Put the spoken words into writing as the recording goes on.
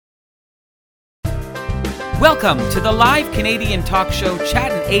Welcome to the live Canadian talk show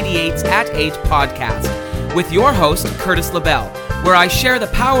Chattin' 88's At 8 podcast with your host, Curtis LaBelle, where I share the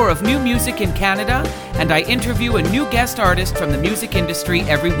power of new music in Canada and I interview a new guest artist from the music industry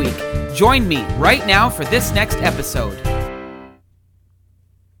every week. Join me right now for this next episode.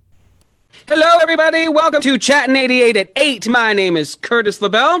 Hello, everybody. Welcome to Chattin' 88 at 8. My name is Curtis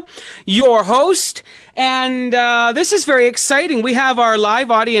LaBelle, your host, and this is very exciting. We have our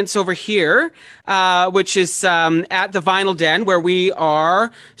live audience over here, which is at the Vinyl Den, where we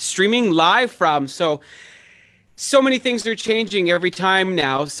are streaming live from. So many things are changing every time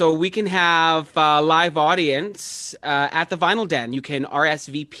now. So we can have live audience at the Vinyl Den. You can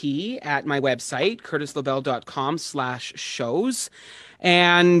RSVP at my website, curtislabelle.com/shows.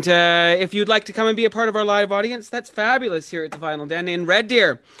 And if you'd like to come and be a part of our live audience, that's fabulous here at the Vinyl Den in Red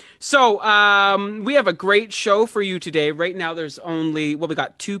Deer. So we have a great show for you today. Right now, there's only, we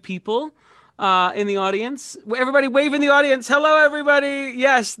got 2 people in the audience. Everybody wave in the audience. Hello, everybody.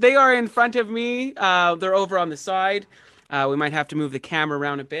 Yes, they are in front of me. They're over on the side. We might have to move the camera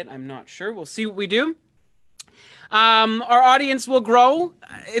around a bit. I'm not sure. We'll see what we do. Our audience will grow.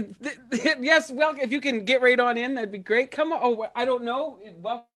 Yes, well, if you can get right on in, that'd be great. Come on. Oh, I don't know.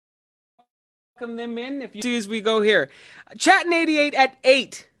 Welcome them in if you see as we go here. Chattin' 88 at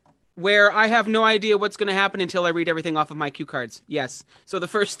 8, where I have no idea what's going to happen until I read everything off of my cue cards. Yes. So the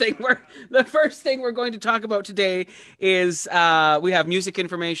first thing we're going to talk about today is we have music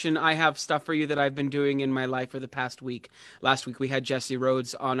information. I have stuff for you that I've been doing in my life for the past week. Last week we had Jesse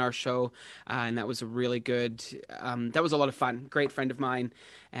Rhodes on our show, and that was a really good. That was a lot of fun. Great friend of mine,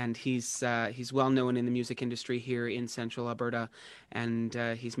 and he's well known in the music industry here in Central Alberta, and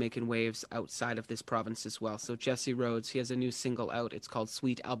he's making waves outside of this province as well. So Jesse Rhodes, he has a new single out. It's called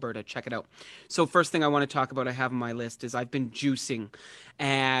Sweet Alberta. Check it out. So first thing I want to talk about I have on my list is I've been juicing,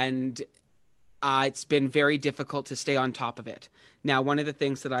 and it's been very difficult to stay on top of it. Now, one of the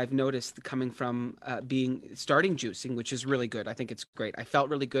things that I've noticed coming from starting juicing, which is really good. I think it's great. I felt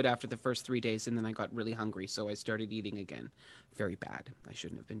really good after the first 3 days, and then I got really hungry, so I started eating again. Very bad. I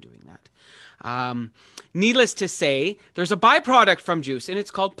shouldn't have been doing that. Needless to say, there's a byproduct from juice, and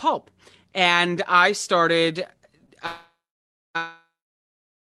it's called pulp. And I started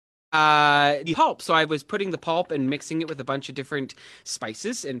the pulp. So I was putting the pulp and mixing it with a bunch of different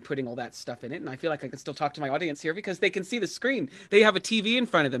spices and putting all that stuff in it. And I feel like I can still talk to my audience here because they can see the screen. They have a TV in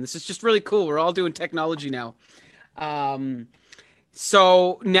front of them. This is just really cool. We're all doing technology now.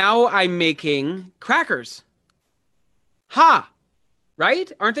 So now I'm making crackers. Right?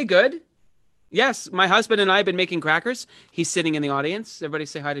 Aren't they good? Yes, my husband and I have been making crackers. He's sitting in the audience. Everybody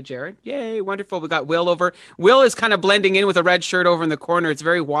say hi to Jared. Yay, wonderful. We got Will over. Will is kind of blending in with a red shirt over in the corner. It's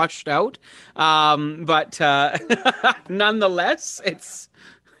very washed out. But nonetheless, it's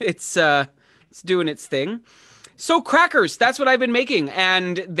doing its thing. So crackers, that's what I've been making,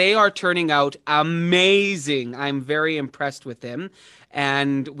 and they are turning out amazing. I'm very impressed with them.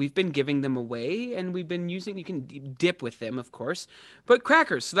 And we've been giving them away, and we've been using, you can dip with them, of course, but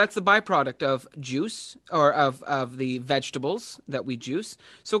crackers. So that's the byproduct of juice, or of the vegetables that we juice.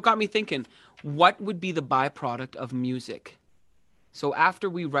 So it got me thinking, what would be the byproduct of music? So after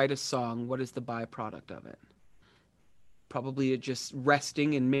we write a song, what is the byproduct of it? Probably just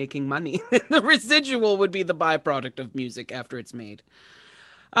resting and making money. The residual would be the byproduct of music after it's made.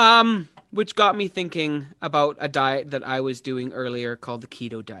 Which got me thinking about a diet that I was doing earlier called the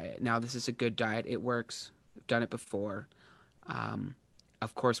keto diet. Now, this is a good diet. It works. I've done it before.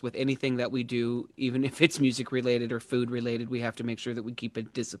 Of course, with anything that we do, even if it's music related or food related, we have to make sure that we keep a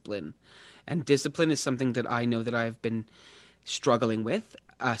discipline. And discipline is something that I know that I've been struggling with,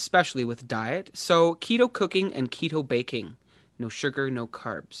 especially with diet. So keto cooking and keto baking. No sugar, no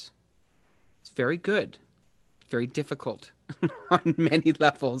carbs. It's very good. Very difficult on many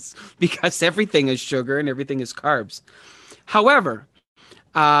levels because everything is sugar and everything is carbs. However,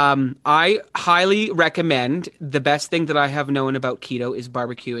 I highly recommend, the best thing that I have known about keto is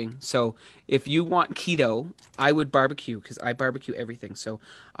barbecuing. So if you want keto, I would barbecue because I barbecue everything. So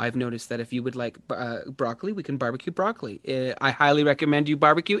I've noticed that if you would like broccoli, we can barbecue broccoli. I highly recommend you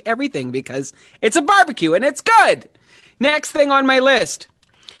barbecue everything because it's a barbecue and it's good. Next thing on my list.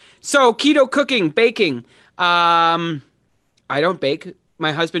 So keto cooking, baking. I don't bake.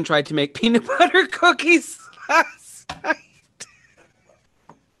 My husband tried to make peanut butter cookies last night.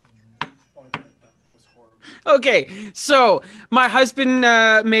 Okay, so my husband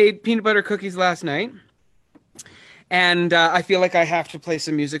made peanut butter cookies last night. And I feel like I have to play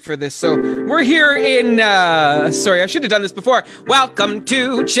some music for this. So we're here in, sorry, I should have done this before. Welcome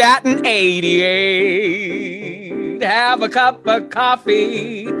to Chattin' 88. and have a cup of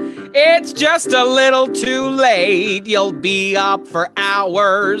coffee. It's just a little too late. You'll be up for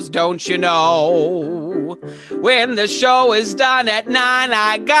hours, don't you know? When the show is done at 9,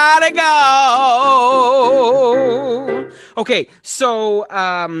 I gotta go. Okay, so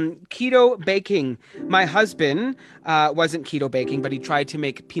keto baking. My husband wasn't keto baking, but he tried to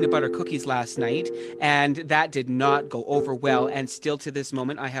make peanut butter cookies last night, and that did not go over well. And still to this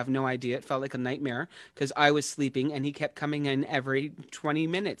moment, I have no idea. It felt like a nightmare because I was sleeping, and he kept coming in every 20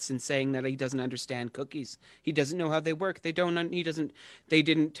 minutes and saying that he doesn't understand cookies. He doesn't know how they work. They don't. He doesn't. They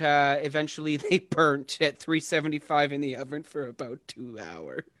didn't. Eventually, they burnt at 375 in the oven for about 2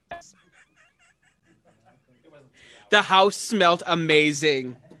 hours. The house smelled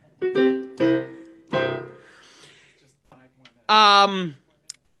amazing.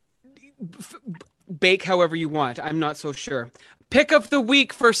 Bake however you want. I'm not so sure. Pick of the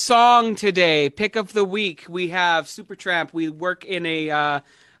week for song today. Pick of the week. We have Supertramp. We work in a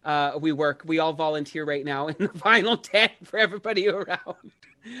we all volunteer right now in the Vinyl Den for everybody around.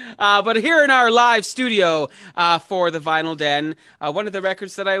 But here in our live studio for the Vinyl Den, one of the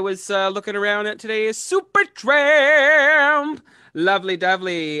records that I was looking around at today is Supertramp. Lovely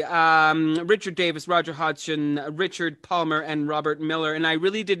dovely. Richard Davis, Roger Hodgson, Richard Palmer, and Robert Miller. And I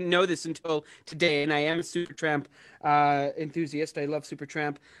really didn't know this until today, and I am a Supertramp enthusiast. I love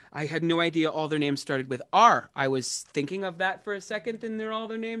Supertramp. I had no idea all their names started with R. I was thinking of that for a second, and all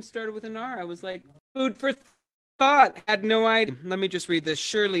their names started with an R. I was like, food for thought. Had no idea. Let me just read this.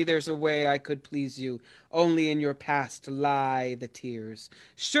 Surely there's a way I could please you. Only in your past lie the tears.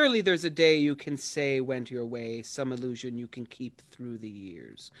 Surely there's a day you can say went your way. Some illusion you can keep through the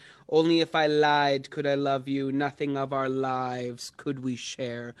years. Only if I lied could I love you. Nothing of our lives could we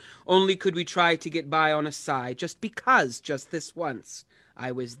share. Only could we try to get by on a sigh. Just because, just this once,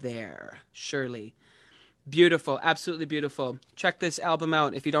 I was there. Surely. Beautiful, absolutely beautiful. Check this album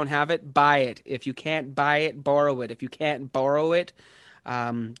out. If you don't have it, buy it. If you can't buy it, borrow it. If you can't borrow it,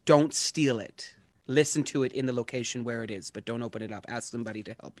 don't steal it. Listen to it in the location where it is, but don't open it up. Ask somebody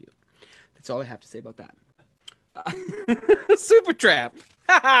to help you. That's all I have to say about that. Supertramp.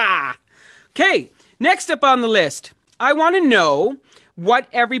 Okay, next up on the list, I want to know what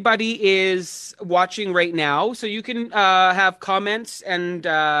everybody is watching right now. So you can have comments and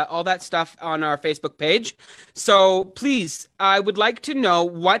all that stuff on our Facebook page. So please, I would like to know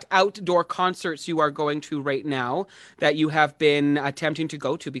what outdoor concerts you are going to right now that you have been attempting to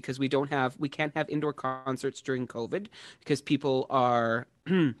go to, because we can't have indoor concerts during COVID because people are,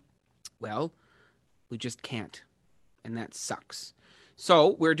 well, we just can't. And that sucks.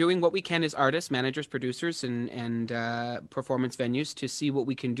 So we're doing what we can as artists, managers, producers, and performance venues to see what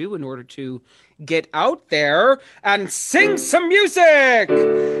we can do in order to get out there and sing some music.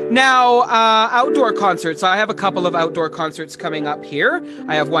 Now, outdoor concerts. I have a couple of outdoor concerts coming up here.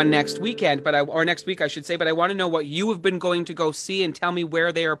 I have one next weekend, or next week, I should say. But I want to know what you have been going to go see and tell me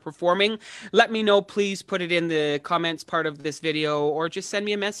where they are performing. Let me know. Please put it in the comments part of this video, or just send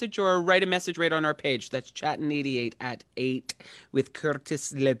me a message or write a message right on our page. That's Chattin88 at 8 with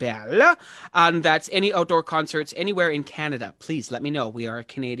Curtis LeBel. And that's any outdoor concerts anywhere in Canada. Please let me know. We are a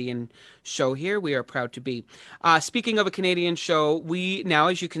Canadian show here. We are proud to be. Speaking of a Canadian show, we now,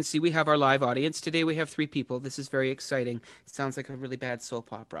 as you can see, we have our live audience. Today we have 3 people. This is very exciting. It sounds like a really bad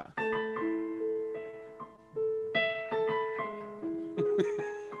soap opera.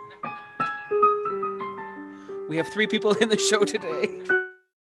 We have 3 people in the show today.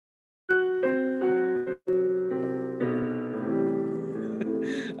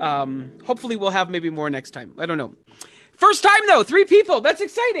 Hopefully we'll have maybe more next time. I don't know. First time though, 3 people. That's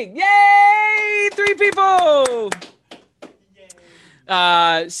exciting. Yay! 3 people.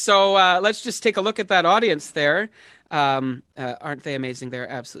 So let's just take a look at that audience there. Aren't they amazing? They're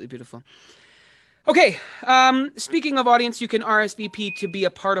absolutely beautiful. Okay, speaking of audience, you can RSVP to be a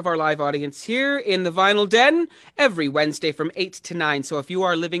part of our live audience here in the Vinyl Den every Wednesday from 8 to 9. So if you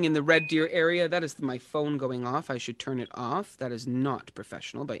are living in the Red Deer area, that is my phone going off. I should turn it off. That is not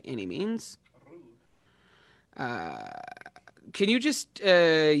professional by any means. Can you just,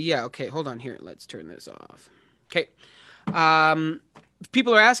 yeah, okay, hold on here. Let's turn this off. Okay.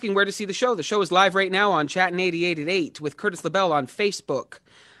 People are asking where to see the show. The show is live right now on Chattin88 at 8 with Curtis LeBel on Facebook.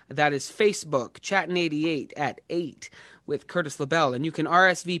 That is Facebook, Chattin88 at 8 with Curtis LeBel. And you can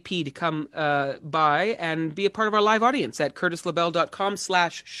RSVP to come by and be a part of our live audience at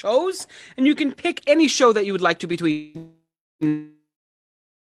curtislebel.com/shows. And you can pick any show that you would like to between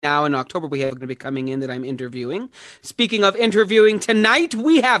now in October we have going to be coming in that I'm interviewing. Speaking of interviewing, tonight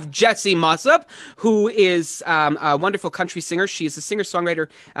we have Jessie Mossop, who is a wonderful country singer. She's a singer-songwriter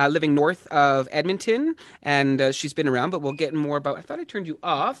living north of Edmonton, and she's been around, but we'll get more about. I thought I turned you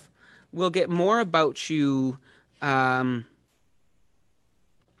off. We'll get more about you. Um,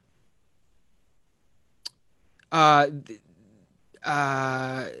 uh,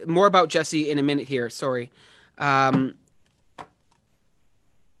 More about Jessie in a minute here. Sorry. Um,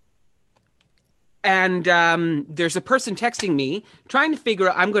 And there's a person texting me trying to figure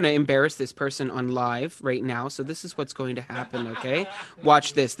out. I'm going to embarrass this person on live right now. So this is what's going to happen. Okay.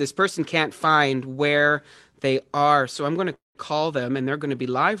 Watch this. This person can't find where they are. So I'm going to call them and they're going to be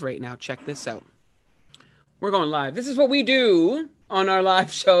live right now. Check this out. We're going live. This is what we do on our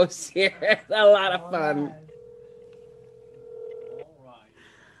live shows here. It's a lot of fun.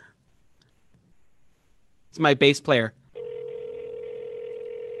 It's my bass player.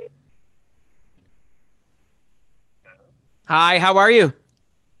 Hi, how are you?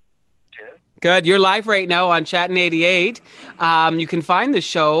 Good. You're live right now on Chattin' 88. You can find the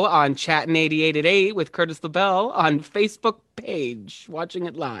show on Chattin' 88 at 8 with Curtis LaBelle on Facebook page, watching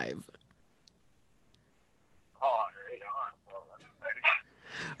it live.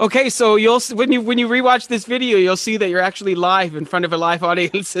 Okay, so when you rewatch this video, you'll see that you're actually live in front of a live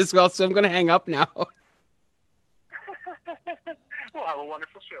audience as well. So I'm going to hang up now. Well, have a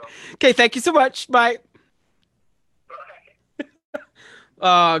wonderful show. Okay, thank you so much. Bye.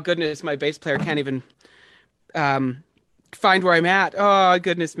 Oh, goodness, my bass player can't even find where I'm at. Oh,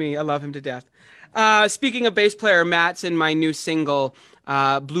 goodness me. I love him to death. Speaking of bass player, Matt's in my new single,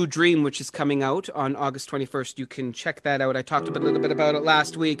 Blue Dream, which is coming out on August 21st. You can check that out. I talked a little bit about it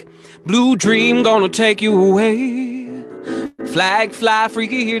last week. Blue Dream, gonna take you away. Flag fly,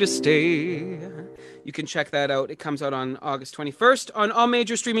 freaky here to stay. You can check that out. It comes out on August 21st on all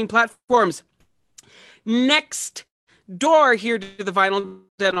major streaming platforms. Next door here to the Vinyl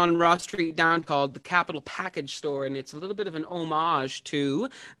Den on Ross Street down called the Capitol Package Store, and it's a little bit of an homage to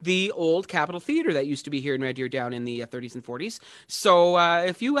the old Capitol Theater that used to be here in Red Deer down in the 30s and 40s. So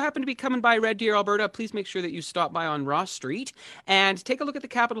if you happen to be coming by Red Deer, Alberta, please make sure that you stop by on Ross Street and take a look at the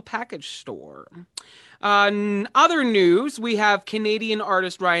Capitol Package Store. Other news, we have Canadian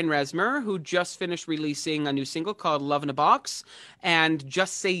artist Ryan Resmer, who just finished releasing a new single called Love in a Box and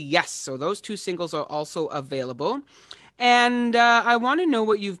Just Say Yes. So those two singles are also available. And I want to know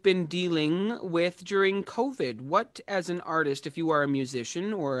what you've been dealing with during COVID. What, as an artist, if you are a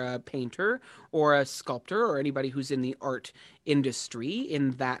musician or a painter or a sculptor or anybody who's in the art industry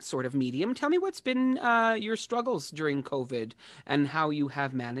in that sort of medium, tell me what's been your struggles during COVID and how you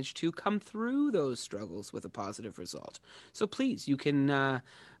have managed to come through those struggles with a positive result. So please, you can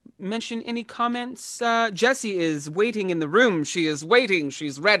mention any comments. Jessie is waiting in the room. She is waiting.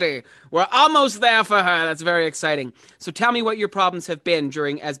 She's ready. We're almost there for her. That's very exciting. So tell me what your problems have been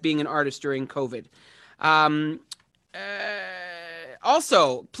as being an artist during COVID. Um, uh,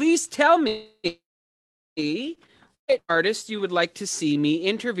 Also, please tell me what artist you would like to see me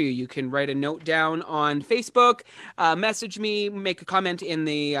interview. You can write a note down on Facebook, message me, make a comment in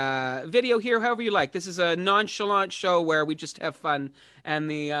the video here, however you like. This is a nonchalant show where we just have fun, and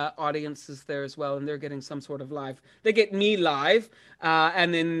the audience is there as well, and they're getting some sort of live. They get me live,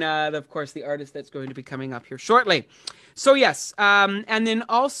 and then, of course, the artist that's going to be coming up here shortly. So, yes, and then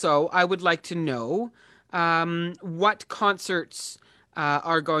also, I would like to know what concerts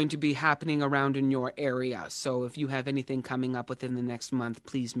are going to be happening around in your area. So if you have anything coming up within the next month,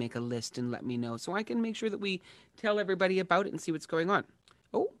 please make a list and let me know so I can make sure that we tell everybody about it and see what's going on.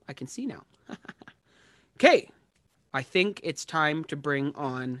 Oh, I can see now. Okay, I think it's time to bring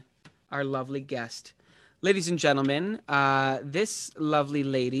on our lovely guest. Ladies and gentlemen, this lovely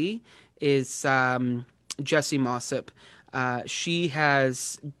lady is Jessie Mossop. I've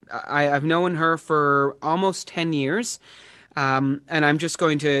known her for almost 10 years. And I'm just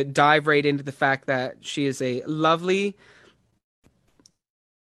going to dive right into the fact that she is a lovely,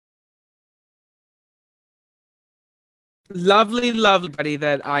 lovely buddy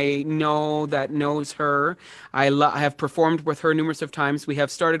that I know that knows her. I have performed with her numerous of times. We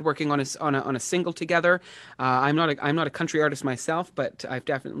have started working on a single together. I'm not a country artist myself, but I've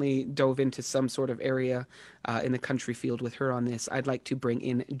definitely dove into some sort of area in the country field with her on this. I'd like to bring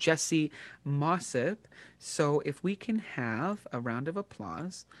in Jessie Mossop. So if we can have a round of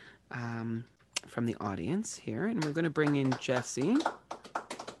applause from the audience here, and we're going to bring in Jessie.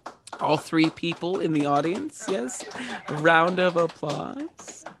 All three people in the audience, yes. Round of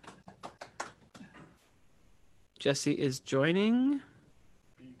applause. Jessie is joining.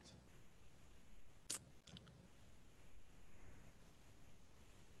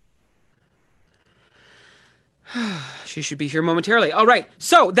 She should be here momentarily. All right.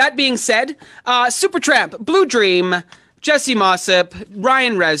 So that being said, Supertramp, Blue Dream, Jesse Mossop,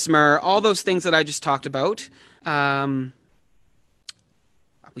 Ryan Resmer, all those things that I just talked about.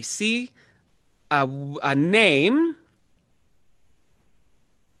 We see a name.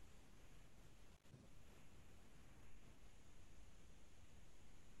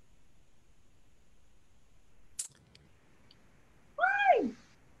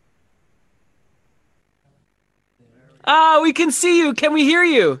 We can see you. Can we hear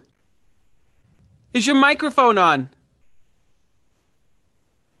you? Is your microphone on?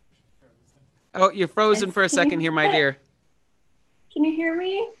 Oh, you're frozen for a second here, my dear. Can you hear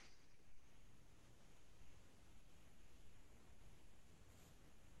me?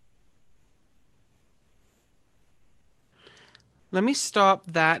 Let me stop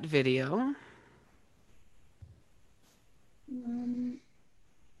that video. Can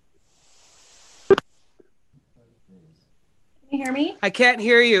you hear me? I can't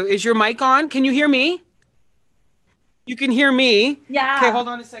hear you. Is your mic on? Can you hear me? You can hear me. Yeah. Okay, hold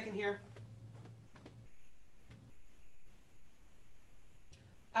on a second here.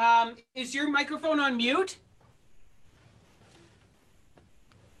 Is your microphone on mute?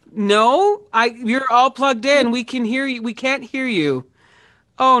 No, you're all plugged in. We can hear you. We can't hear you.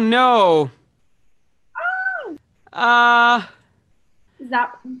 Oh no. Oh.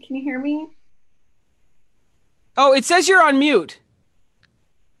 Can you hear me? Oh, it says you're on mute.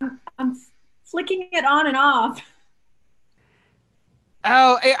 I'm flicking it on and off.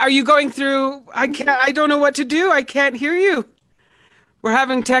 Oh, are you going through? I don't know what to do. I can't hear you. We're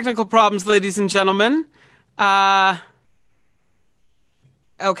having technical problems, ladies and gentlemen. Okay,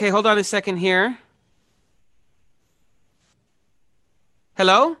 hold on a second here.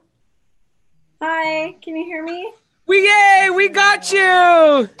 Hello? Hi, can you hear me? Yay, we got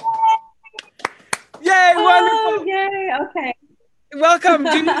you! Yay, wonderful! Yay, okay. Welcome.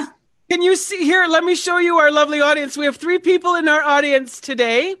 Can you see here? Let me show you our lovely audience. We have 3 people in our audience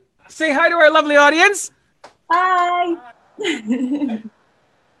today. Say hi to our lovely audience. Hi.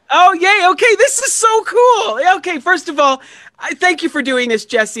 Oh, yay. Okay, this is so cool. Okay, first of all, I thank you for doing this,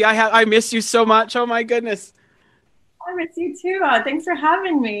 Jesse. I miss you so much. Oh, my goodness. I miss you too. Thanks for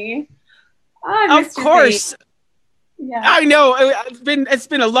having me. I Of course. Yeah. I know. It's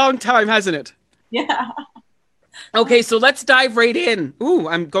been a long time, hasn't it? Yeah. Okay, so let's dive right in. Ooh,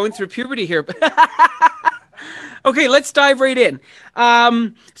 I'm going through puberty here. Okay, let's dive right in.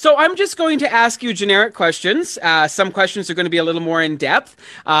 So I'm just going to ask you generic questions. Some questions are going to be a little more in depth.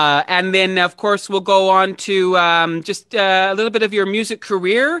 And then, of course, we'll go on to just a little bit of your music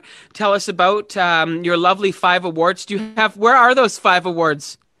career. Tell us about your lovely 5 awards. Where are those 5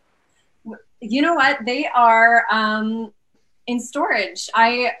 awards? You know what? They are in storage.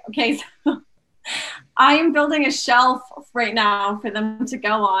 So I'm building a shelf right now for them to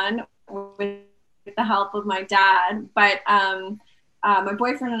go on with the help of my dad. But my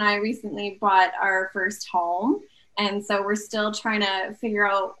boyfriend and I recently bought our first home. And so we're still trying to figure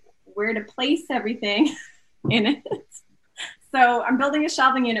out where to place everything in it. So I'm building a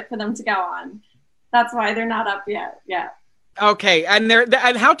shelving unit for them to go on. That's why they're not up yet. Yeah. Okay. And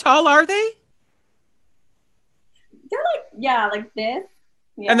and how tall are they? They're like this.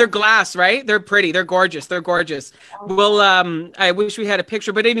 Yeah. And they're glass, right? They're pretty. They're gorgeous. They're gorgeous. Well, I wish we had a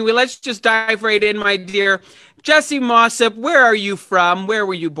picture, but anyway, let's just dive right in, my dear. Jesse Mossop, where are you from? Where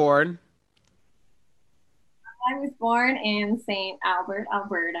were you born? I was born in St. Albert,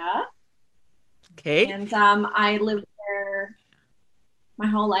 Alberta. Okay. And I lived there my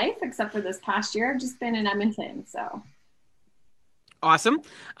whole life, except for this past year. I've just been in Edmonton, so. Awesome.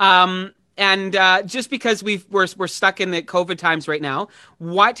 And just because we're stuck in the COVID times right now,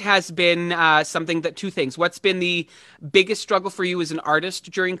 what has been 2 things? What's been the biggest struggle for you as an artist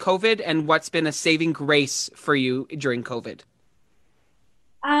during COVID, and what's been a saving grace for you during COVID?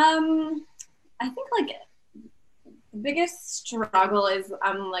 I think the biggest struggle is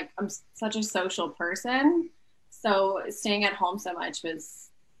I'm such a social person, so staying at home so much was.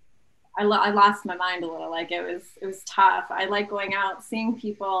 I lost my mind a little. It was tough. I like going out, seeing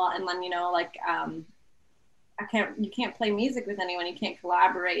people, and then you can't play music with anyone. You can't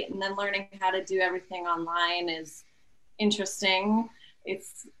collaborate, and then learning how to do everything online is interesting. It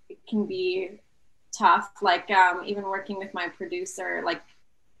can be tough. Even working with my producer,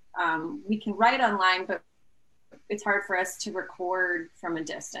 we can write online, but it's hard for us to record from a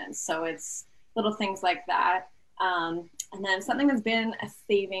distance. So it's little things like that. And then something that's been a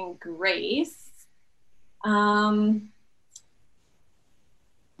saving grace. I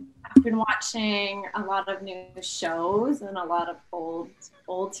I've been watching a lot of new shows and a lot of old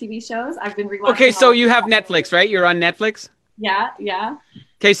TV shows. I've been rewatching. Okay, so you have Netflix, right? You're on Netflix? Yeah.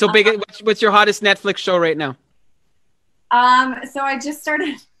 Okay, so what's your hottest Netflix show right now? So I just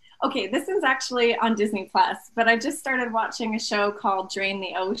started. Okay, this is actually on Disney Plus, but I just started watching a show called Drain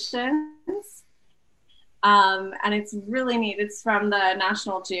the Oceans. And it's really neat. It's from the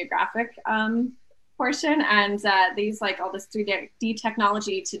National Geographic portion, and they use like all this 3D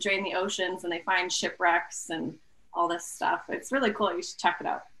technology to drain the oceans, and they find shipwrecks and all this stuff. It's really cool. You should check it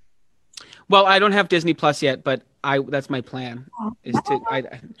out. Well, I don't have Disney Plus yet, but that's my plan. Is to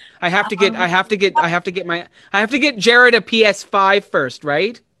I have to get Jared a PS5 first,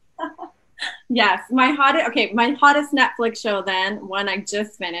 right? Yes, my hottest Netflix show then, one I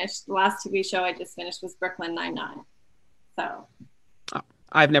just finished, the last TV show I just finished was Brooklyn Nine-Nine. So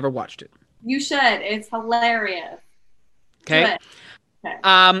I've never watched it. You should. It's hilarious. Okay.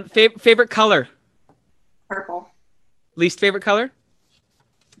 Favorite color? Purple. Least favorite color?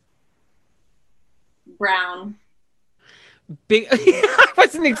 Brown. Big. I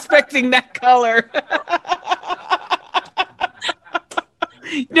wasn't expecting that color.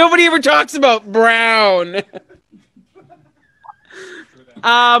 Nobody ever talks about brown.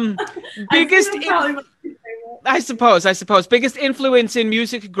 Biggest. I suppose biggest influence in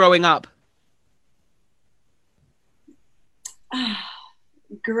music growing up.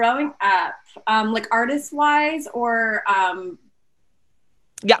 Growing up, like artist wise or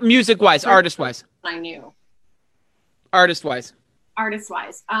yeah, music wise, artist wise. I knew. Artist wise.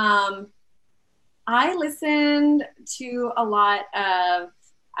 I listened to a lot of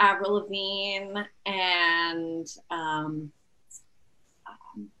Avril Lavigne and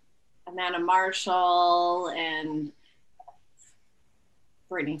Amanda Marshall and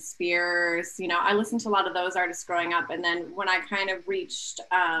Britney Spears. You know, I listened to a lot of those artists growing up. And then when I kind of reached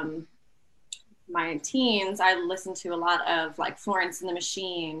my teens, I listened to a lot of like Florence and the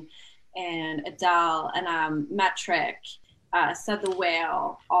Machine and Adele and Metric, Said the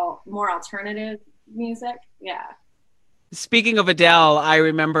Whale, all more alternative music. Yeah. Speaking of Adele, I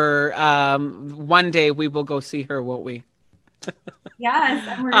remember one day we will go see her, won't we? Yes,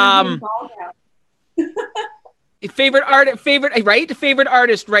 and we're gonna be involved now. Favorite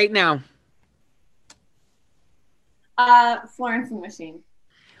artist right now. Florence and the Machine.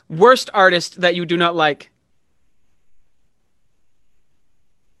 Worst artist that you do not like.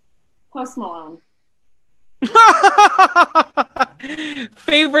 Post Malone.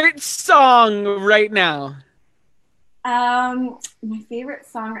 Favorite song right now. My favorite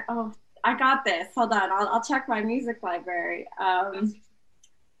song. Oh, I got this. Hold on. I'll check my music library.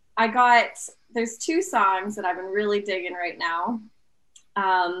 There's two songs that I've been really digging right now.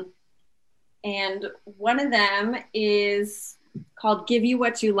 And one of them is called Give You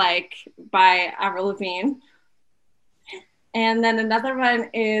What You Like by Avril Lavigne. And then another one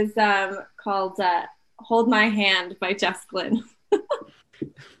is called Hold My Hand by Jess Glynn.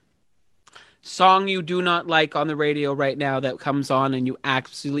 Song you do not like on the radio right now that comes on and you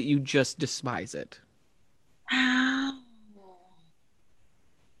just despise it. I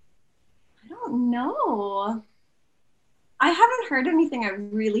don't know. I haven't heard anything I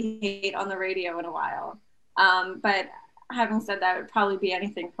really hate on the radio in a while. But having said that, it would probably be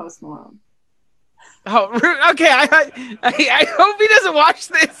anything Post Malone. Oh, okay. I hope he doesn't watch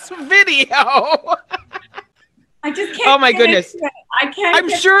this video. I just can't. Oh my goodness! I can't. I'm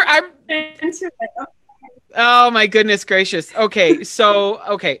sure I'm into it. Okay. Oh my goodness gracious. Okay, so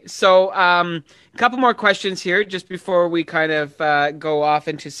a couple more questions here just before we kind of go off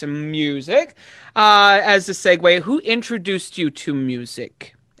into some music. As a segue, who introduced you to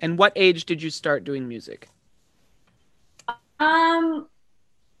music, and what age did you start doing music? From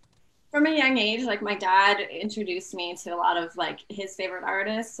a young age, like my dad introduced me to a lot of like his favorite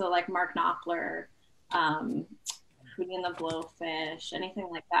artists, so like Mark Knopfler, Hootie and the Blowfish, anything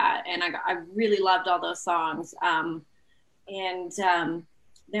like that. And I really loved all those songs. And then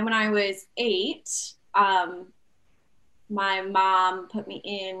when I was 8, my mom put me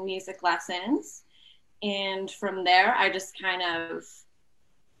in music lessons. And from there, I just kind of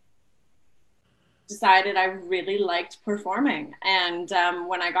decided I really liked performing. And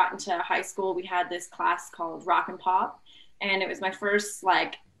when I got into high school, we had this class called Rock and Pop. And it was my first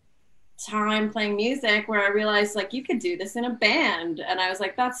like time playing music where I realized like you could do this in a band, and I was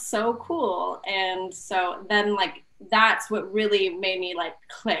like, that's so cool. And so then like that's what really made me like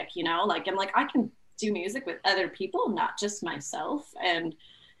click, you know, like I'm like I can do music with other people, not just myself. And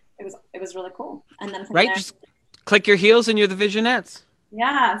it was really cool. And then from right there, just click your heels and you're the Visionettes.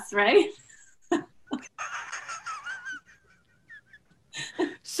 Yes, right.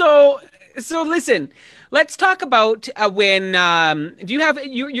 So listen, let's talk about when do you have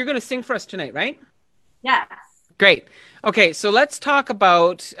you're going to sing for us tonight, right? Yes. Great. Okay, so let's talk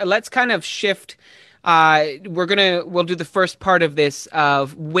about let's kind of shift we'll do the first part of this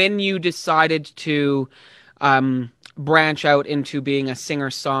of when you decided to branch out into being a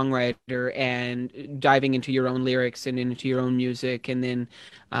singer-songwriter and diving into your own lyrics and into your own music and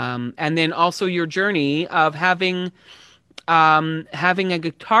then also your journey of having a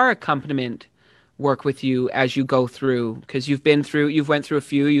guitar accompaniment work with you as you go through because you've went through a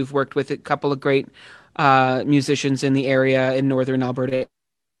few, you've worked with a couple of great musicians in the area in northern Alberta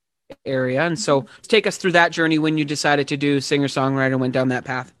area, and so take us through that journey when you decided to do singer songwriter and went down that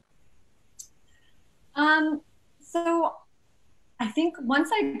path. So I think once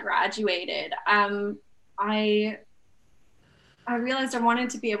I graduated, I realized I wanted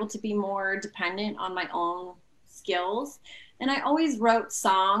to be able to be more dependent on my own skills. And I always wrote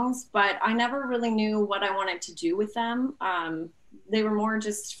songs, but I never really knew what I wanted to do with them. They were more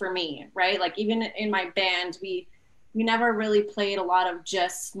just for me, right? Like even in my band, we never really played a lot of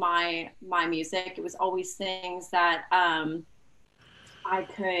just my music. It was always things that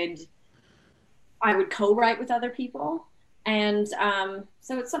I would co-write with other people. And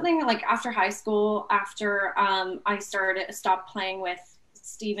so it's something like after high school, after I stopped playing with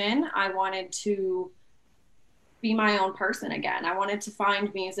Steven, I wanted to be my own person again. I wanted to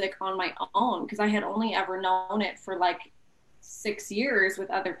find music on my own because I had only ever known it for like 6 years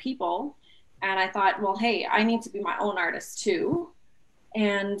with other people. And I thought, well, hey, I need to be my own artist too.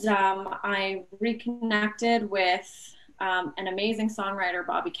 And I reconnected with an amazing songwriter,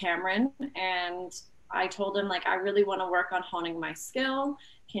 Bobby Cameron. And I told him, like, I really want to work on honing my skill.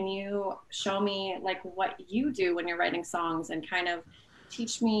 Can you show me like what you do when you're writing songs and kind of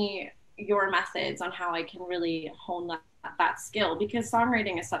teach me your methods on how I can really hone that skill? Because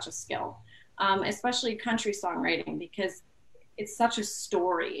songwriting is such a skill, especially country songwriting, because it's such a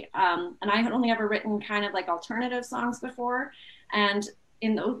story. And I had only ever written kind of like alternative songs before. And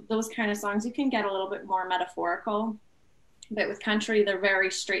in those kind of songs, you can get a little bit more metaphorical. But with country, they're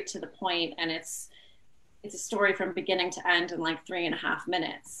very straight to the point, and it's a story from beginning to end in like 3.5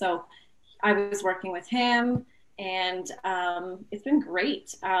 minutes. So I was working with him, and it's been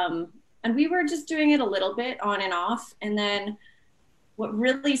great. And we were just doing it a little bit on and off. And then what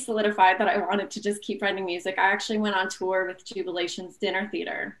really solidified that I wanted to just keep writing music, I actually went on tour with Jubilation's Dinner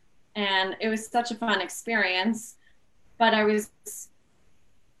Theater. And it was such a fun experience. But I was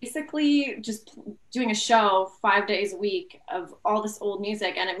basically just doing a show 5 days a week of all this old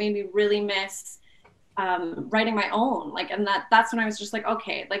music. And it made me really miss writing my own. Like, and that's when I was just like,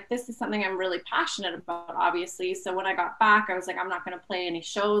 okay, like this is something I'm really passionate about, obviously. So when I got back, I was like, I'm not going to play any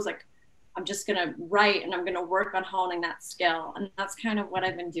shows. Like, I'm just going to write and I'm going to work on honing that skill. And that's kind of what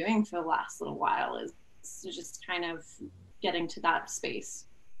I've been doing for the last little while, is just kind of getting to that space.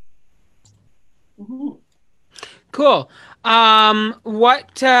 Mm-hmm. Cool.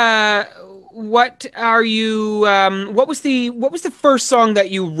 What are you what was the first song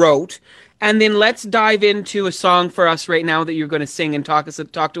that you wrote? And then let's dive into a song for us right now that you're going to sing and talk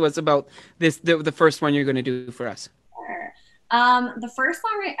to us about the first one you're going to do for us. Sure. The first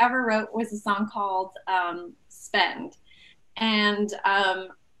song I ever wrote was a song called Spend. And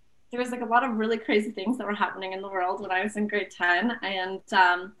there was like a lot of really crazy things that were happening in the world when I was in grade 10. And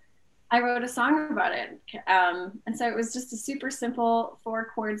I wrote a song about it. And so it was just a super simple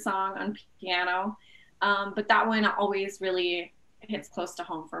 4-chord song on piano. But that one always really hits close to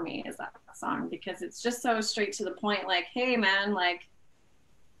home for me, is that song, because it's just so straight to the point. Like, hey man, like,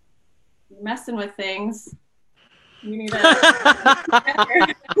 you're messing with things. You need to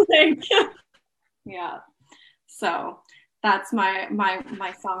like, yeah. So that's my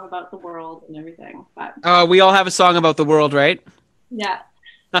song about the world and everything. But we all have a song about the world, right? Yeah.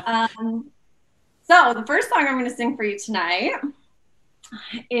 So the first song I'm going to sing for you tonight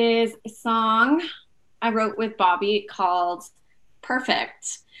is a song I wrote with Bobby called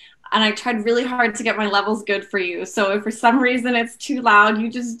Perfect. And I tried really hard to get my levels good for you. So if for some reason it's too loud, you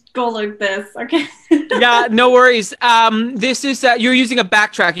just go like this, okay? Yeah, no worries. This is you're using a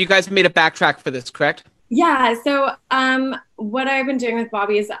backtrack. You guys made a backtrack for this, correct? Yeah. So what I've been doing with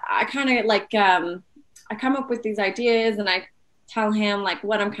Bobby is I kind of like I come up with these ideas and I tell him like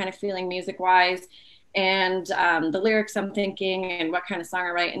what I'm kind of feeling music wise and the lyrics I'm thinking and what kind of song I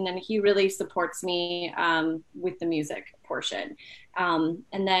write. And then he really supports me with the music portion. And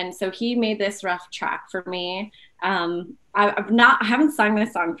then, so he made this rough track for me. I haven't sung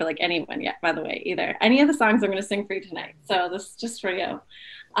this song for like anyone yet, by the way, either. Any of the songs I'm going to sing for you tonight. So this is just for you.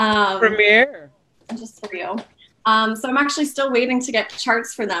 Premiere. Just for you. So I'm actually still waiting to get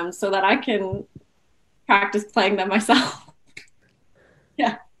charts for them so that I can practice playing them myself.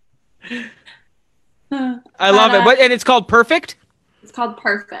 Yeah. I love it. And it's called Perfect? It's called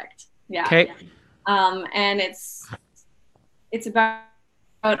Perfect. Yeah. Okay. And it's about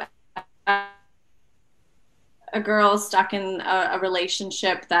a girl stuck in a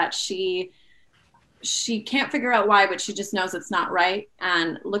relationship that she can't figure out why, but she just knows it's not right.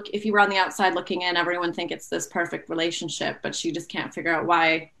 And look, if you were on the outside looking in, everyone think it's this perfect relationship, but she just can't figure out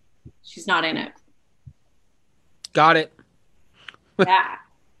why she's not in it. Got it. Yeah.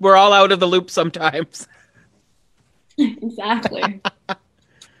 We're all out of the loop sometimes. Exactly.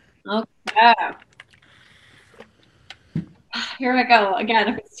 Okay. Here I go. Again,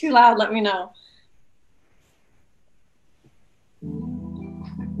 if it's too loud, let me know.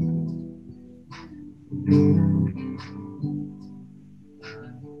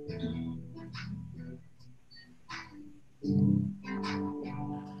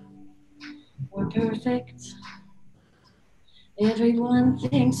 We're perfect. Everyone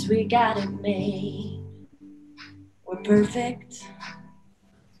thinks we got it made. We're perfect.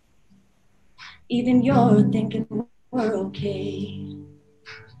 Even you're thinking we're okay.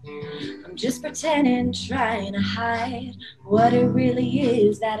 I'm just pretending, trying to hide what it really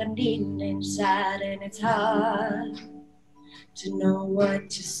is that I'm needing inside, and it's hard to know what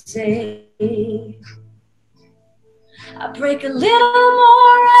to say. I break a little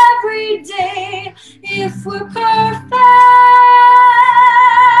more every day. If we're perfect,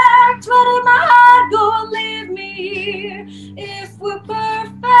 what if my heart go and leave me here? If we're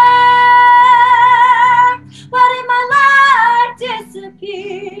perfect, what if my life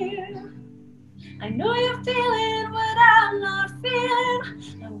disappear? I know you're feeling what I'm not feeling,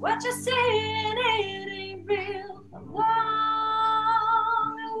 and what you're saying, it ain't real. How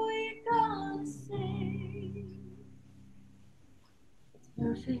long are we gonna say it's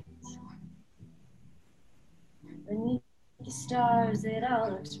perfect? Beneath the stars, it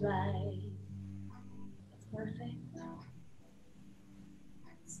all looks right. It's perfect.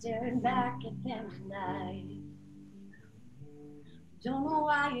 Staring back at them tonight. Don't know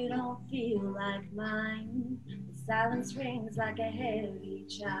why you don't feel like mine. The silence rings like a heavy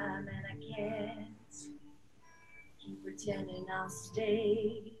chime, and I can't keep pretending I'll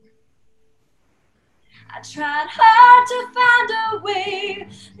stay. I tried hard to find a way.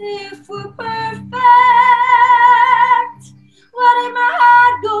 If we're perfect, what if my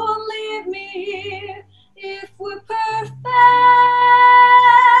heart go and leave me here? If we're perfect,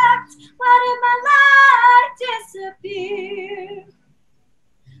 what if my life disappear?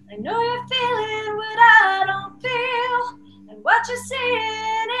 I know you're feeling what I don't feel, and what you're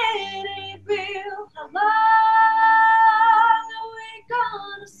saying, it ain't real. How long are we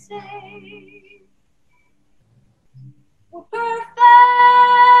gonna say we're perfect?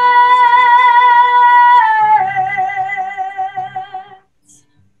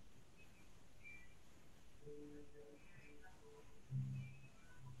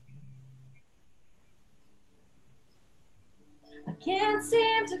 I can't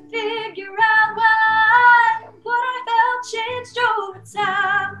seem to figure out why what I felt changed over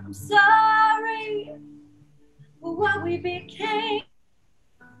time. I'm sorry for what we became,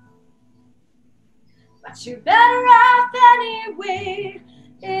 but you're better off anyway.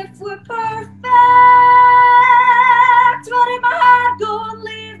 If we're perfect, what if my heart go and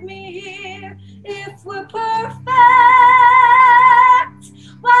leave me here? If we're perfect,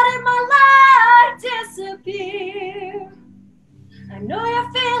 what if my life disappear? I know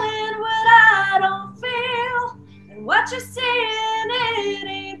you're feeling what I don't feel, and what you're saying, it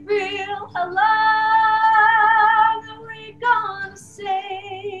ain't real. How long are we gonna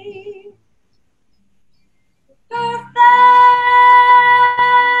say perfect?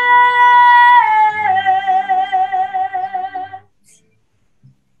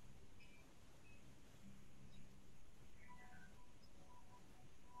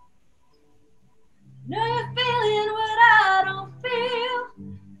 I know you're feeling what I don't feel.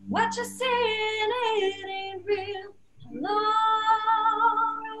 What you're saying, it ain't real. How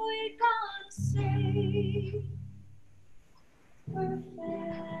long are we gonna say perfect?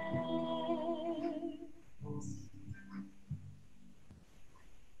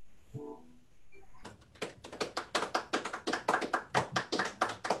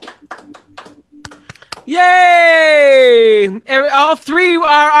 Yay! All three are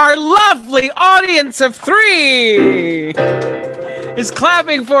our lovely audience of three is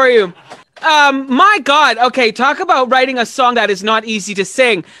clapping for you. My God. Okay, talk about writing a song that is not easy to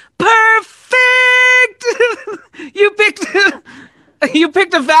sing. Perfect! You picked You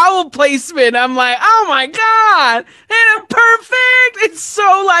picked a vowel placement. I'm like, oh my God. And perfect. It's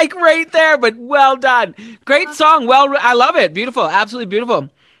so like right there, but well done. Great song. Well, I love it. Beautiful. Absolutely beautiful.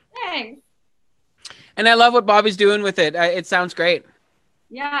 Thanks. And I love what Bobby's doing with it. It sounds great.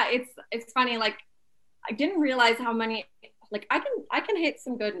 Yeah, it's funny. Like, I didn't realize how many. Like, I can hit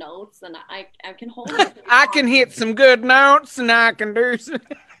some good notes, and I can hold it. I can hit some good notes, and I can do some.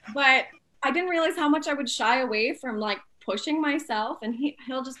 But I didn't realize how much I would shy away from like pushing myself, and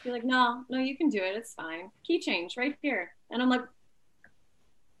he'll just be like, no, you can do it. It's fine. Key change right here. And I'm like,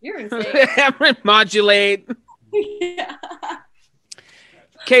 you're insane. Modulate. Yeah.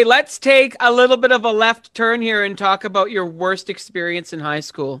 Okay, let's take a little bit of a left turn here and talk about your worst experience in high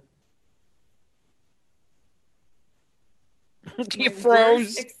school. You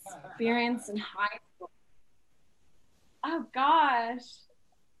froze. Worst experience in high school. Oh gosh.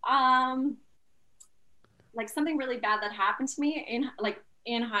 Like something really bad that happened to me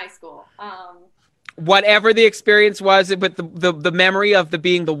in high school. Whatever the experience was, but the memory of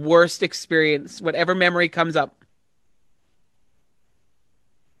being the worst experience, whatever memory comes up.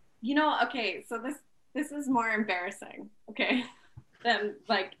 Okay, so this is more embarrassing, okay, than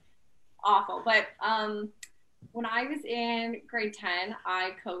like awful. But when I was in grade 10,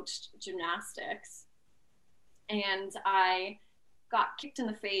 I coached gymnastics, and I got kicked in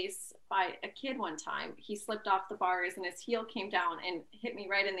the face by a kid one time. He slipped off the bars and his heel came down and hit me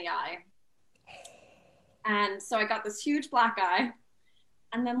right in the eye. And so I got this huge black eye.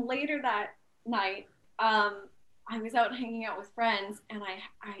 And then later that night, I was out hanging out with friends, and I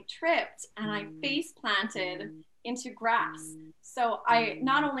tripped and I face planted into grass. So I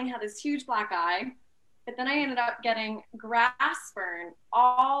not only had this huge black eye, but then I ended up getting grass burn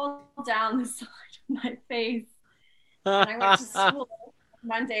all down the side of my face. And I went to school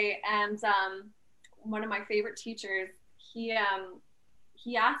Monday, and one of my favorite teachers, he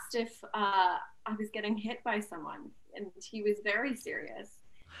asked if I was getting hit by someone, and he was very serious.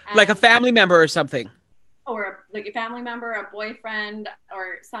 And, like a family member or something. Or like a family member, a boyfriend,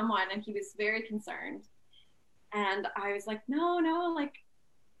 or someone, and he was very concerned. And I was like, no, like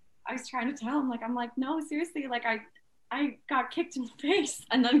I was trying to tell him, like, I'm like, no, seriously, like I got kicked in the face,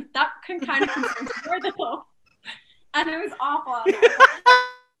 and then that can kind of concern me more though. And it was awful.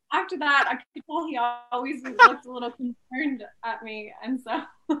 After that, I could tell he always looked a little concerned at me, and so.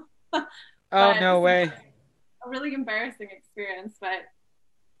 Oh no way! A really embarrassing experience, but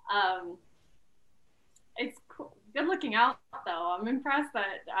it's cool. Good looking out though. I'm impressed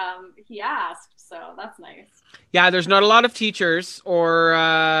that he asked, so that's nice. Yeah, there's not a lot of teachers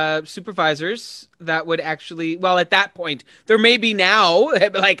or supervisors that would actually. Well, at that point, there may be now,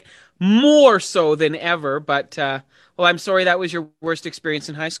 like more so than ever. But well, I'm sorry that was your worst experience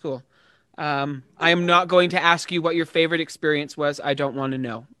in high school. I am not going to ask you what your favorite experience was. I don't want to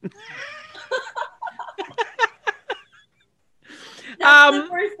know. That's the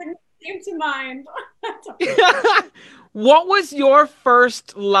first thing that came to mind. What was your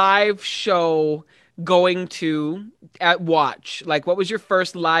first live show going to at Watch? Like, what was your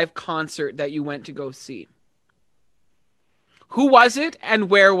first live concert that you went to go see? Who was it, and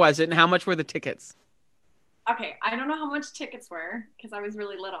where was it, and how much were the tickets? Okay, I don't know how much tickets were because I was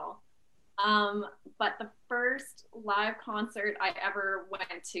really little. But the first live concert I ever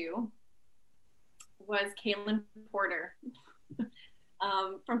went to was Kaylin Porter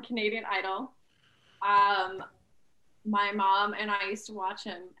from Canadian Idol. My mom and I used to watch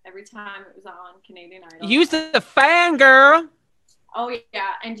him every time it was on Canadian Idol. You used to fangirl. Oh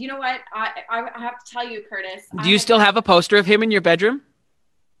yeah, and you know what? I have to tell you, Curtis. Do you still have a poster of him in your bedroom?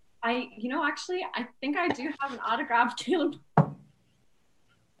 Actually, I think I do have an autographed Caleb.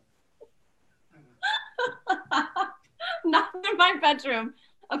 Not in my bedroom.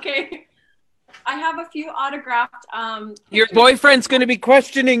 Okay. I have a few autographed Your boyfriend's going to be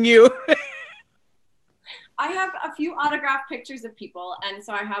questioning you. I have a few autographed pictures of people, and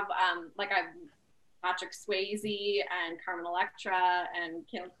so I have Patrick Swayze and Carmen Electra and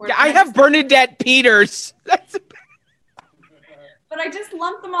Caleb Porter. Yeah, I have Bernadette Peters. But I just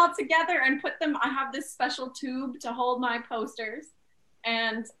lump them all together and put them. I have this special tube to hold my posters,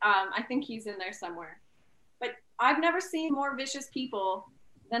 and I think he's in there somewhere. But I've never seen more vicious people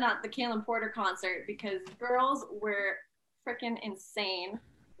than at the Kaylin Porter concert, because girls were freaking insane.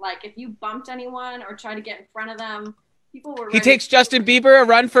 Like, if you bumped anyone or tried to get in front of them, people were ready. He takes Justin Bieber a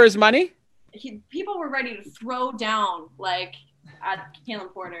run for his money? People were ready to throw down, like, at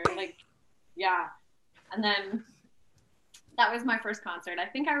Kaylin Porter. Like, yeah. And then that was my first concert. I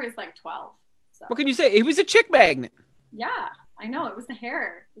think I was like 12. So. What can you say? He was a chick magnet. Yeah, I know. It was the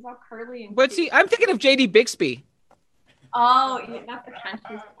hair. It was all curly and But see, I'm thinking of JD Bixby. Oh, yeah, that's the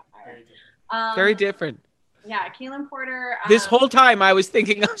country star. Very different. Yeah, Kaylin Porter. This whole time I was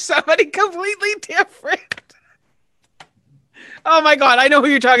thinking of somebody completely different. Oh my God, I know who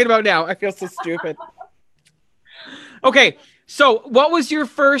you're talking about now. I feel so stupid. Okay, so what was your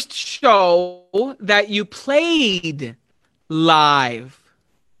first show that you played live?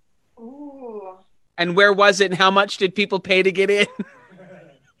 Ooh. And where was it and how much did people pay to get in?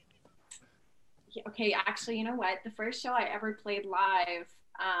 Okay, actually, you know what? The first show I ever played live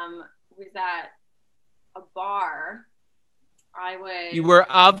was at a bar. You were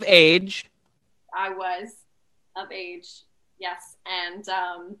of age. I was of age, yes. And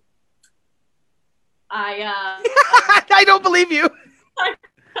I don't believe you.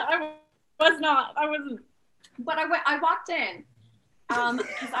 I was not. I wasn't. But I walked in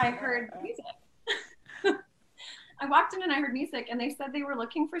because I heard music. I walked in and I heard music, and they said they were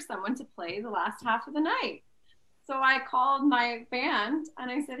looking for someone to play the last half of the night. So I called my band and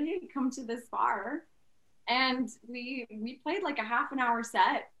I said, "Hey, come to this bar." And we played like a half an hour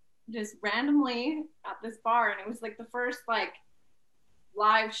set just randomly at this bar, and it was like the first like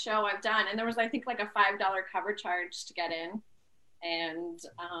live show I've done. And there was, I think, like a $5 cover charge to get in. And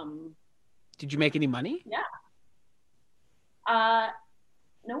did you make any money? Yeah.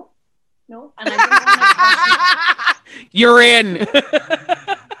 No. And I didn't want to You're in.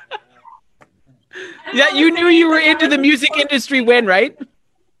 Yeah, you knew you were into the music industry when, right?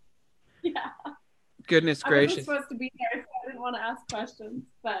 Yeah. Goodness gracious. I wasn't supposed to be there, so I didn't want to ask questions,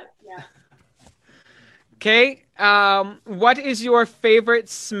 but yeah. Okay. What is your favorite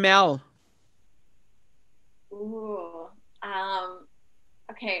smell? Ooh.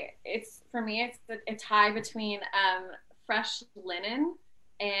 Okay. For me, it's a tie between fresh linen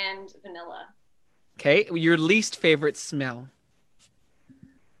and vanilla. Okay. Your least favorite smell?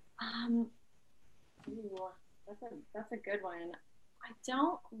 Ooh, that's a good one. I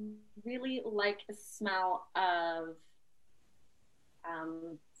don't really like the smell of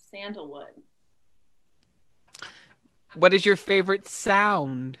sandalwood. What is your favorite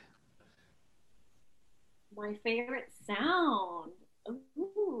sound? My favorite sound.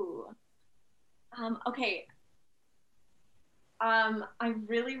 Ooh. Okay. I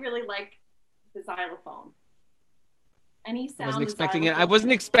really, really like the xylophone. Any sound. I wasn't expecting it. I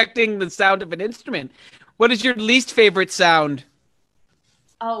wasn't expecting the sound of an instrument. What is your least favorite sound?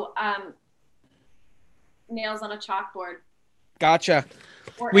 Oh, nails on a chalkboard. Gotcha.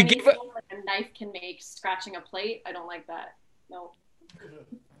 Or anything like a knife can make scratching a plate. I don't like that. No.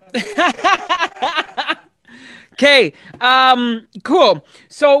 Okay, cool.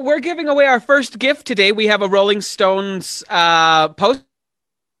 So we're giving away our first gift today. We have a Rolling Stones poster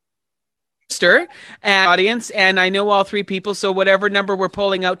and audience, and I know all three people, so whatever number we're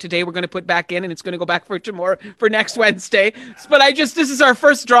pulling out today, we're going to put back in, and it's going to go back for tomorrow, for next Wednesday. But this is our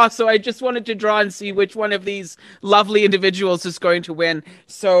first draw, so I just wanted to draw and see which one of these lovely individuals is going to win.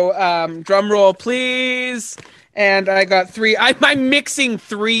 So drum roll, please. And I got three. I'm mixing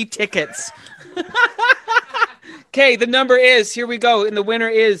 3 tickets. Okay, the number is, here we go, and the winner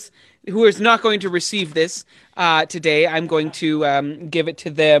is, who is not going to receive this today. I'm going to give it to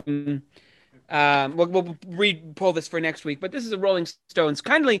them. We'll pull this for next week, but this is a Rolling Stones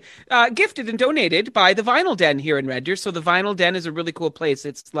kindly gifted and donated by the Vinyl Den here in Red Deer. So the Vinyl Den is a really cool place.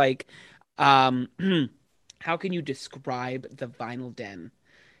 It's like, how can you describe the Vinyl Den?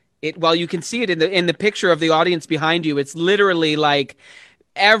 Well, you can see it in the picture of the audience behind you. It's literally like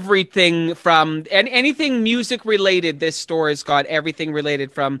everything from anything music related. This store has got everything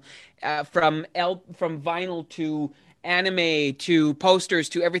related from vinyl to anime to posters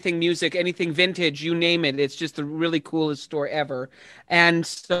to everything music, anything vintage, you name it. It's just the really coolest store ever. And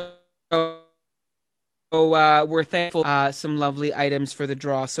so we're thankful some lovely items for the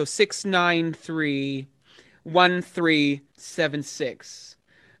draw. So 6931376.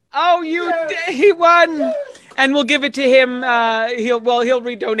 Oh, he won, and we'll give it to him. He'll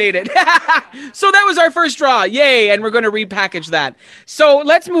redonate it. So that was our first draw, yay! And we're going to repackage that. So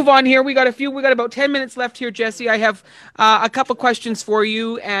let's move on here. We got about 10 minutes left here, Jesse. I have a couple questions for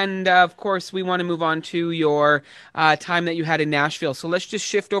you, and of course, we want to move on to your time that you had in Nashville. So let's just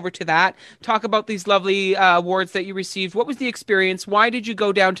shift over to that. Talk about these lovely awards that you received. What was the experience? Why did you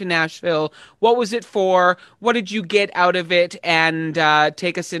go down to Nashville? What was it for? What did you get out of it? And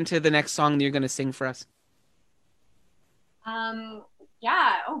take us into the next song that you're going to sing for us.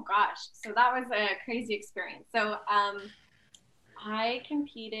 Yeah. Oh gosh. So that was a crazy experience. So I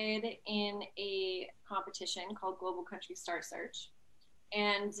competed in a competition called Global Country Star Search,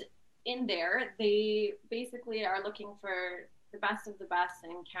 and in there they basically are looking for the best of the best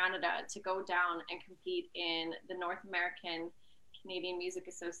in Canada to go down and compete in the North American Canadian Music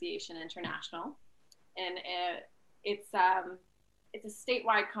Association International. And it's a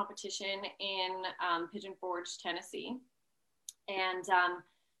statewide competition in Pigeon Forge, Tennessee. And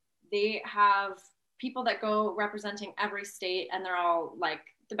they have people that go representing every state, and they're all like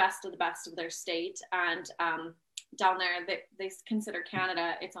the best of their state. And down there, they consider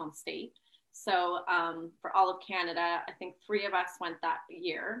Canada its own state. So for all of Canada, I think 3 of us went that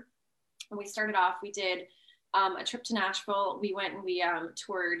year. When we started off, we did a trip to Nashville. We went and we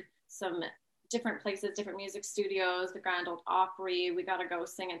toured some different places, different music studios, the Grand Ole Opry. We got to go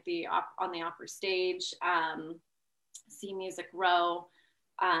sing at on the Opry stage, see Music Row.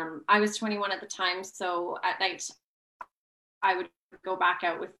 I was 21 at the time, so at night I would go back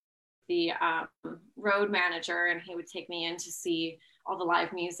out with the road manager, and he would take me in to see all the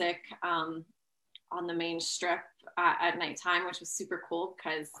live music on the main strip at nighttime, which was super cool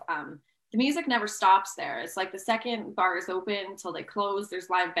because the music never stops there. It's like the second bar is open until they close. There's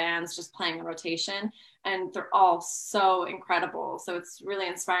live bands just playing a rotation, and they're all so incredible. So it's really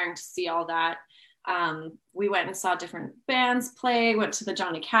inspiring to see all that. We went and saw different bands play, went to the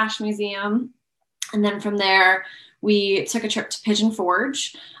Johnny Cash Museum. And then from there, we took a trip to Pigeon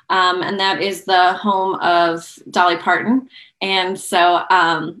Forge, and that is the home of Dolly Parton. And so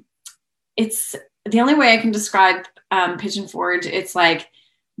it's the only way I can describe Pigeon Forge. It's like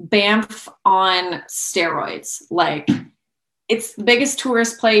Banff on steroids. Like, it's the biggest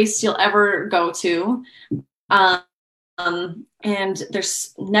tourist place you'll ever go to. And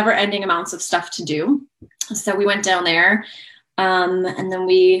there's never ending amounts of stuff to do. So we went down there, and then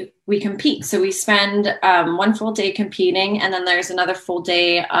we compete. So we spend 1 full day competing, and then there's another full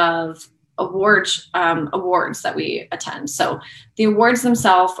day of awards that we attend. So the awards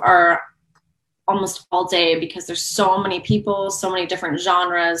themselves are almost all day because there's so many people, so many different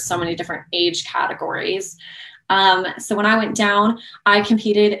genres, so many different age categories. So when I went down, I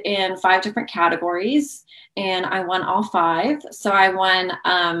competed in 5 different categories, and I won all 5. So I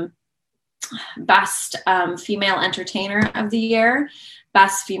won Best Female Entertainer of the Year,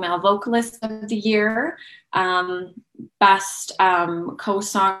 Best Female Vocalist of the Year, Best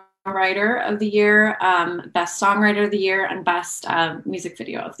Co-Songwriter of the Year, Best Songwriter of the Year, and Best Music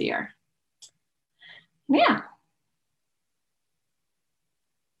Video of the Year. Yeah.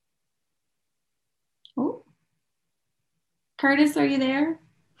 Oh. Curtis, are you there?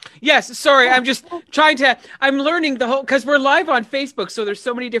 Yes, sorry, I'm just I'm learning the whole, because we're live on Facebook, so there's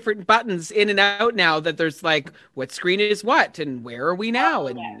so many different buttons in and out now that there's like, what screen is what, and where are we now,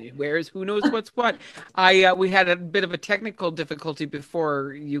 and where's who knows what's what. We had a bit of a technical difficulty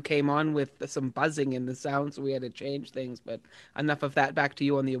before you came on with some buzzing in the sound, so we had to change things, but enough of that. Back to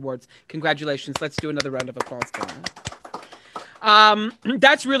you on the awards. Congratulations. Let's do another round of applause.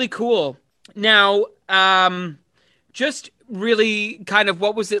 That's really cool. Now, just really kind of,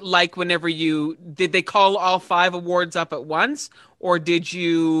 what was it like whenever did they call all 5 awards up at once, or did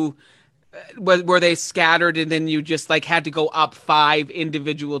you, were they scattered and then you just like had to go up 5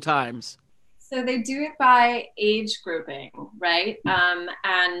 individual times? So they do it by age grouping, right?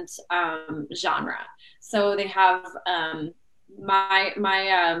 And genre. So they have, my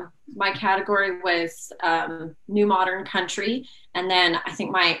category was new modern country, and then I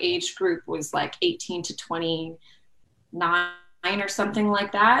think my age group was like 18 to 29 or something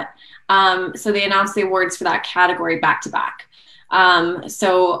like that. So they announced the awards for that category back to back.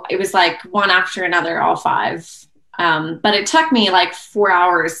 So it was like one after another, all 5. But it took me like 4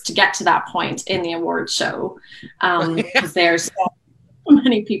 hours to get to that point in the award show, because there's so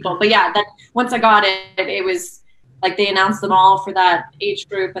many people. But yeah, then once I got it, it was like they announced them all for that age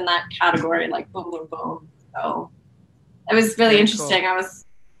group and that category, like boom, boom, boom. So it was really interesting. Cool. I was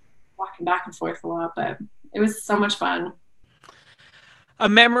walking back and forth a lot, but it was so much fun. A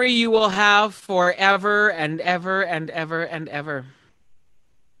memory you will have forever and ever and ever and ever.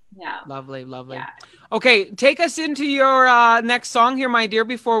 Yeah. Lovely, lovely. Yeah. Okay, take us into your next song here, my dear,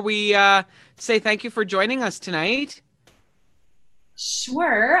 before we say thank you for joining us tonight.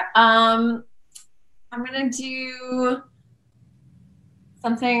 Sure. I'm going to do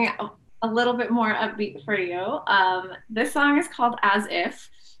something a little bit more upbeat for you. This song is called As If.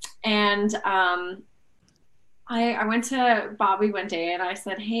 And I went to Bobby one day and I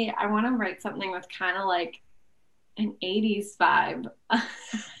said, hey, I want to write something with kind of like an 80s vibe.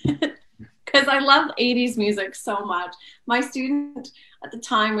 Because I love 80s music so much. My student at the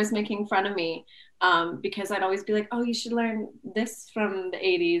time was making fun of me because I'd always be like, oh, you should learn this from the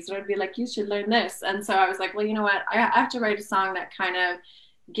 80s. Or I'd be like, you should learn this. And so I was like, well, you know what? I have to write a song that kind of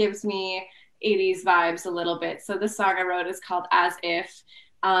gives me 80s vibes a little bit. So the song I wrote is called As If.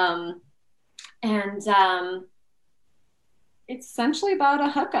 And it's essentially about a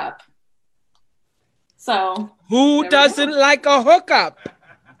hookup. So who doesn't like a hookup?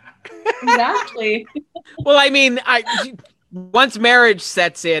 Exactly. Well, I mean, once marriage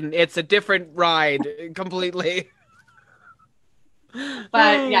sets in, it's a different ride completely.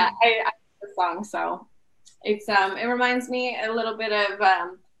 But yeah, I like the song, so it's it reminds me a little bit of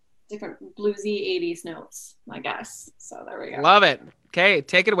different bluesy 80s notes, I guess. So there we go. Love it. Okay,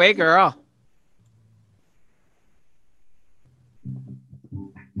 take it away, girl.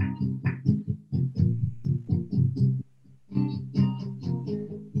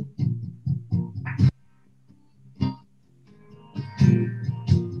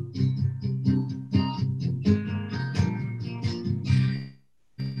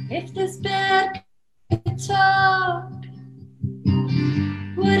 If this bed could talk,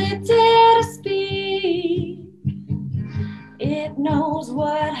 would it dare to speak? It knows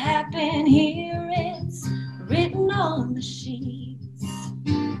what happened here, it's written on the sheets.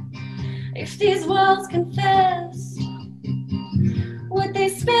 If these walls confessed, would they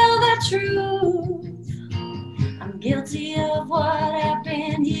spill the truth? I'm guilty of what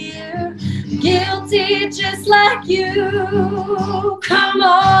happened here, guilty just like you. Come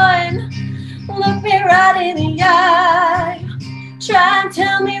on, look me right in the eye. Try and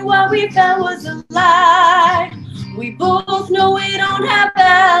tell me what we felt was a lie. We both know we don't have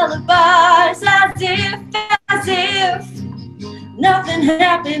alibis. As if nothing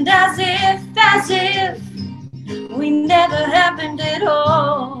happened. As if we never happened at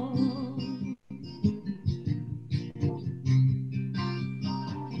all.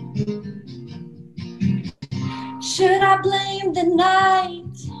 Should I blame the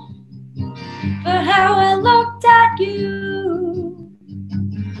night for how I looked at you?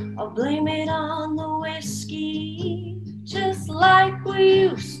 Or blame it on the whiskey, just like we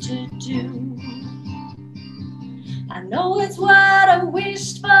used to do? I know it's what I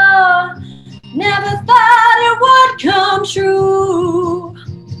wished for, never thought it would come true.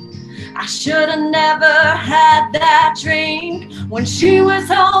 I should have never had that drink when she was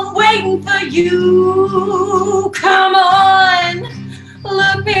home waiting for you. Come on,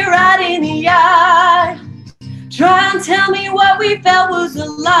 look me right in the eye. Try and tell me what we felt was a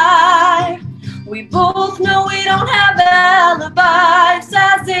lie. We both know we don't have alibis.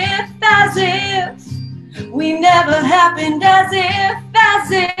 As if we never happened. As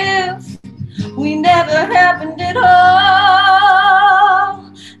if we never happened at all.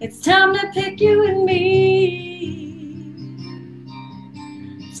 It's time to pick you and me.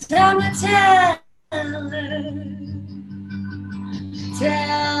 It's time to tell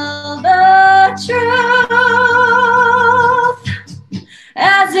the truth.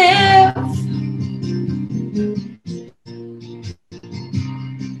 As if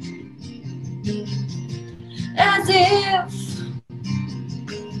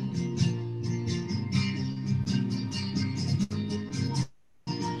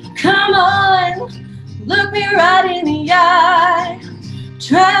come on, look me right in the eye.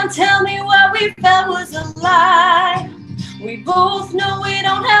 Try and tell me what we felt was a lie. We both know we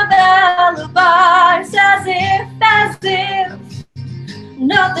don't have alibis. As if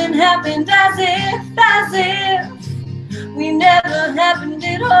nothing happened. As if we never happened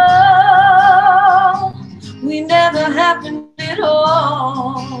at all. We never happened at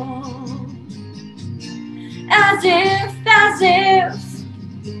all. As if as if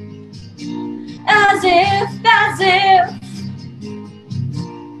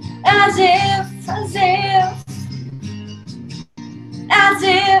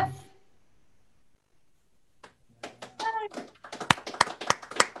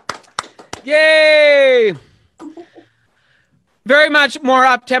Yay! Very much more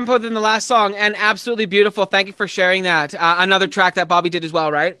up-tempo than the last song, and absolutely beautiful. Thank you for sharing that. Another track that Bobby did as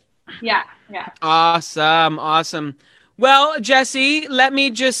well, right? Yeah. Awesome. Well, Jessie, let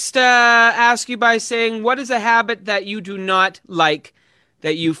me just ask you by saying, what is a habit that you do not like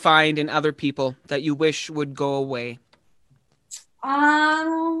that you find in other people that you wish would go away?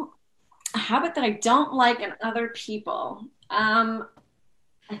 A habit that I don't like in other people.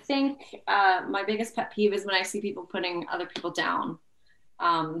 I think my biggest pet peeve is when I see people putting other people down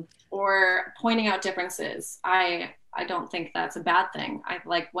or pointing out differences. I don't think that's a bad thing. I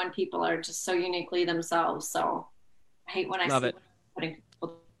like when people are just so uniquely themselves. So I hate when I see putting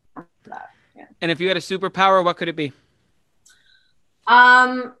people down for that. Yeah. And if you had a superpower, what could it be?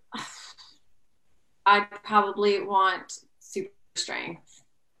 I'd probably want super strength.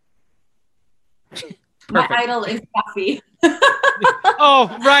 My idol is Buffy.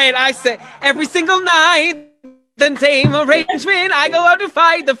 Oh, right. I said every single night. The same arrangement. I go out to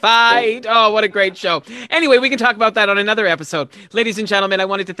fight the fight. Oh, what a great show. Anyway, we can talk about that on another episode. Ladies and gentlemen, I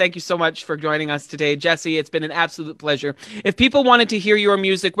wanted to thank you so much for joining us today. Jessie, it's been an absolute pleasure. If people wanted to hear your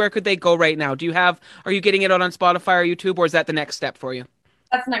music, where could they go right now? Are you getting it out on Spotify or YouTube, or is that the next step for you?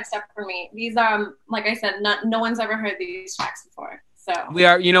 That's the next step for me. These are, like I said, no one's ever heard these tracks before. So we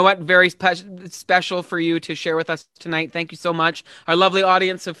are, you know what, very special for you to share with us tonight. Thank you so much. Our lovely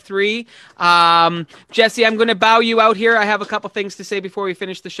audience of 3. Jessie, I'm going to bow you out here. I have a couple things to say before we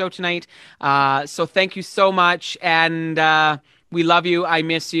finish the show tonight. So thank you so much. And we love you. I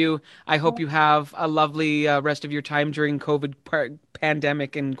miss you. I hope you have a lovely rest of your time during COVID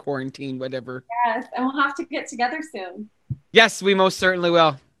pandemic and quarantine, whatever. Yes, and we'll have to get together soon. Yes, we most certainly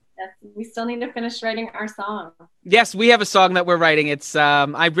will. We still need to finish writing our song. Yes, we have a song that we're writing. It's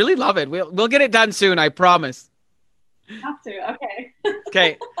I really love it. We'll get it done soon, I promise. Have to. Okay.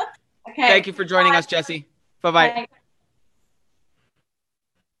 Okay. Okay. Thank you for joining us, Jessie. Bye-bye. Bye.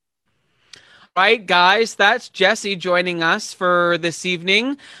 Right, guys, that's Jessie joining us for this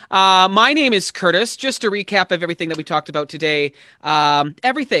evening. My name is Curtis. Just a recap of everything that we talked about today.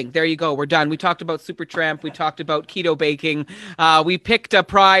 Everything. There you go. We're done. We talked about Supertramp. We talked about keto baking. We picked a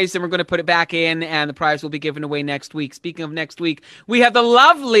prize, and we're going to put it back in, and the prize will be given away next week. Speaking of next week, we have the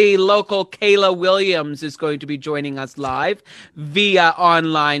lovely local Kayla Williams is going to be joining us live via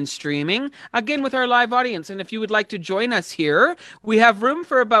online streaming, again with our live audience. And if you would like to join us here, we have room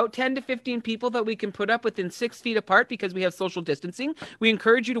for about 10 to 15 people that we can put up within 6 feet apart because we have social distancing. We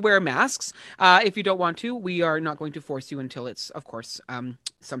encourage you to wear masks. If you don't want to, we are not going to force you until it's, of course,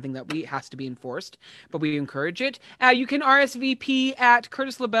 something that has to be enforced, but we encourage it. You can RSVP at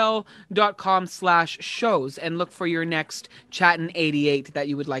curtislabelle.com/shows and look for your next Chattin' 88 that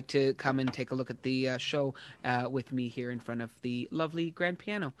you would like to come and take a look at the show with me here in front of the lovely grand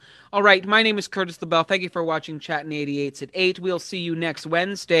piano. All right, my name is Curtis LaBelle. Thank you for watching Chattin' 88s at 8. We'll see you next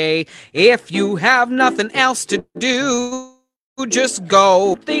Wednesday. If you have nothing else to do, just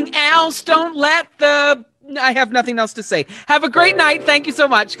go. Nothing else, don't let the... I have nothing else to say. Have a great night. Thank you so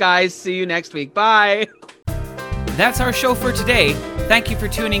much, guys. See you next week. Bye. That's our show for today. Thank you for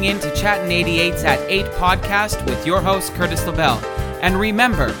tuning in to Chattin' 88's at 8 podcast with your host, Curtis LaBelle. And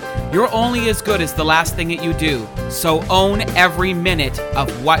remember, you're only as good as the last thing that you do. So own every minute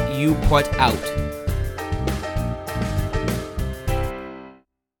of what you put out.